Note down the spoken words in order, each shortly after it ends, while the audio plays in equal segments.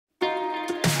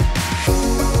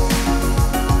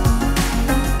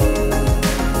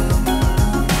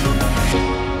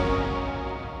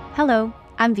Hello,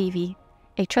 I'm Vivi,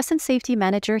 a Trust and Safety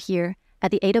Manager here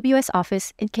at the AWS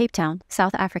office in Cape Town,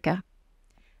 South Africa.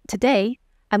 Today,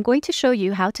 I'm going to show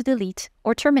you how to delete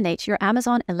or terminate your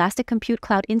Amazon Elastic Compute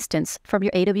Cloud instance from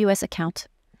your AWS account.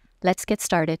 Let's get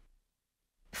started.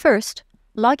 First,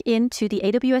 log in to the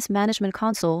AWS Management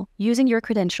Console using your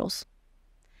credentials.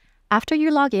 After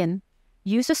you log in,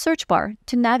 use the search bar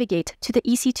to navigate to the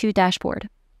EC2 dashboard.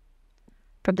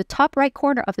 From the top right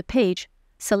corner of the page,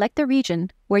 select the region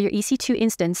where your EC2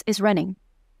 instance is running.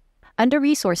 Under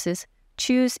Resources,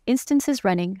 choose Instances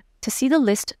Running to see the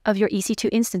list of your EC2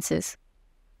 instances.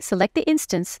 Select the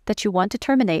instance that you want to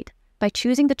terminate by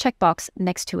choosing the checkbox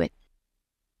next to it.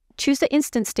 Choose the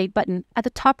Instance State button at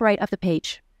the top right of the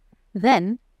page.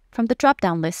 Then, from the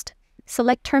drop-down list,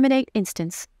 select Terminate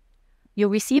Instance.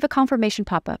 You'll receive a confirmation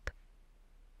pop-up.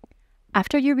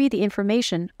 After you read the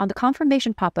information on the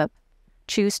confirmation pop-up,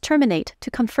 choose Terminate to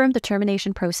confirm the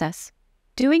termination process.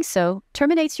 Doing so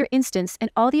terminates your instance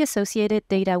and all the associated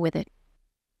data with it.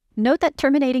 Note that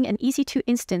terminating an EC2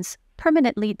 instance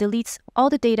permanently deletes all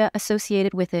the data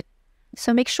associated with it,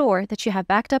 so make sure that you have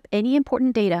backed up any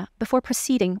important data before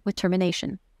proceeding with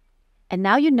termination. And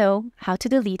now you know how to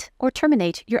delete or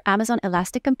terminate your Amazon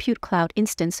Elastic Compute Cloud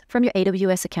instance from your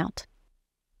AWS account.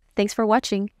 Thanks for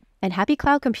watching, and happy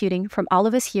cloud computing from all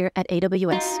of us here at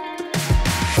AWS.